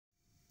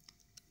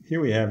Here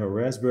we have a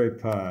Raspberry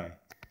Pi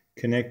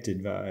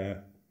connected via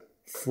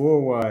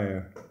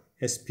 4-wire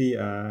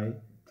SPI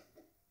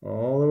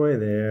all the way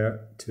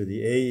there to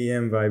the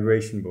AEM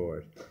vibration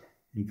board.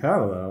 In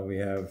parallel, we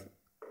have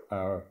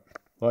our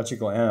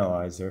logical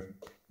analyzer,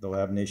 the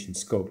LabNation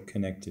scope,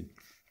 connected.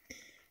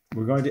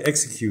 We're going to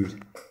execute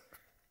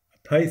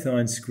a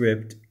Python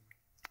script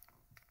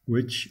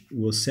which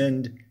will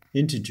send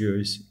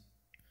integers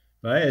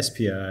by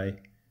SPI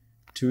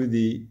to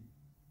the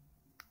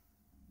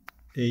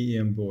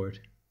AEM board.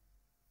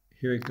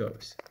 Here it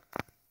goes.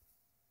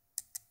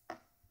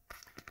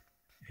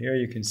 Here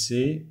you can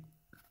see,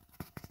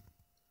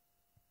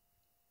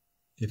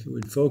 if it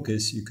would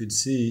focus, you could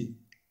see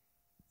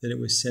that it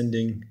was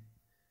sending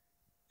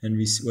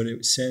and what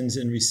it sends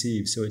and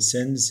receives. So it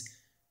sends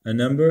a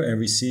number and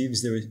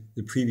receives the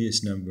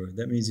previous number.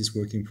 That means it's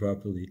working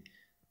properly.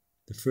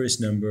 The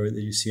first number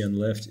that you see on the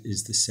left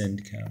is the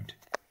send count.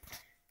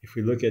 If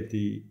we look at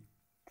the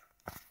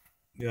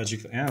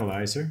logical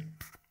analyzer,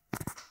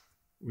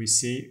 we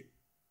see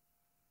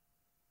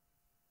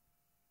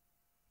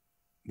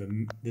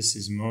this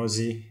is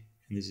Mozi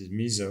and this is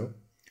Miso.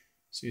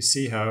 So you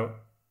see how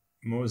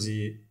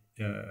Mozi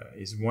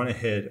is one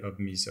ahead of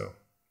Miso,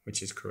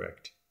 which is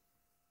correct.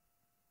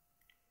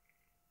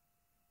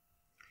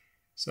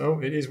 So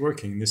it is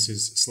working. This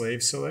is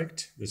slave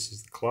select. This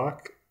is the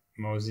clock,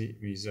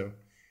 Mozi, Miso.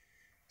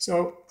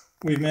 So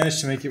we've managed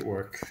to make it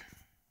work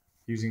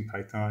using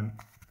Python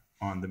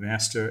on the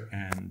master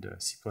and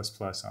C++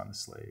 on the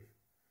slave.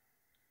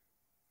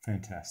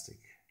 Fantastic.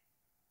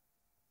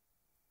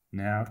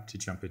 Now to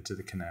jump into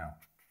the canal.